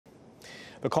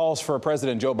The calls for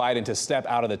President Joe Biden to step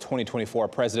out of the 2024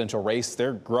 presidential race,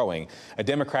 they're growing. A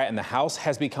Democrat in the House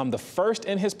has become the first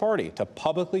in his party to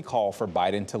publicly call for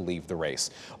Biden to leave the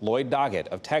race. Lloyd Doggett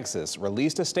of Texas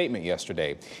released a statement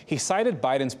yesterday. He cited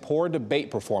Biden's poor debate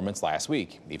performance last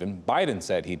week. Even Biden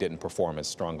said he didn't perform as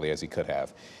strongly as he could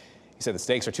have. He said the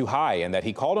stakes are too high and that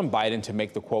he called on Biden to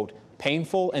make the, quote,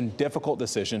 painful and difficult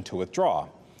decision to withdraw.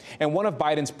 And one of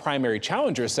Biden's primary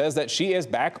challengers says that she is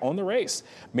back on the race.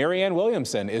 Marianne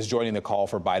Williamson is joining the call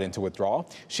for Biden to withdraw.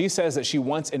 She says that she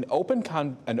wants an open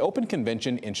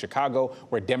convention in Chicago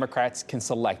where Democrats can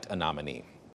select a nominee.